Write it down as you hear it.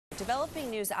Developing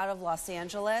news out of Los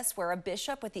Angeles, where a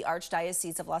bishop with the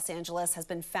Archdiocese of Los Angeles has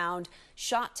been found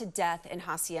shot to death in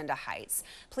Hacienda Heights.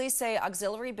 Police say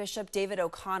Auxiliary Bishop David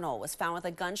O'Connell was found with a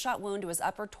gunshot wound to his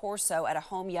upper torso at a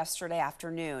home yesterday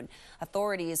afternoon.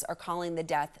 Authorities are calling the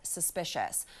death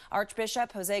suspicious.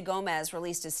 Archbishop Jose Gomez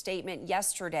released a statement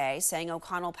yesterday saying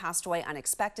O'Connell passed away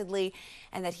unexpectedly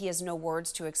and that he has no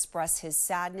words to express his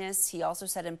sadness. He also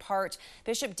said in part,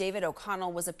 Bishop David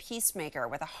O'Connell was a peacemaker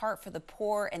with a heart for the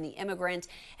poor and the immigrant,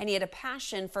 and he had a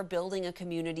passion for building a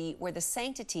community where the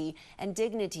sanctity and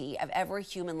dignity of every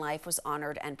human life was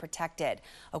honored and protected.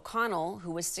 O'Connell,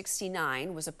 who was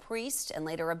 69, was a priest and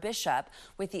later a bishop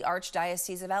with the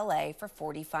Archdiocese of LA for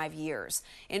 45 years.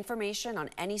 Information on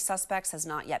any suspects has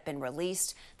not yet been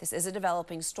released. This is a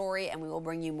developing story, and we will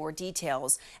bring you more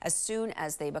details as soon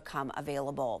as they become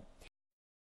available.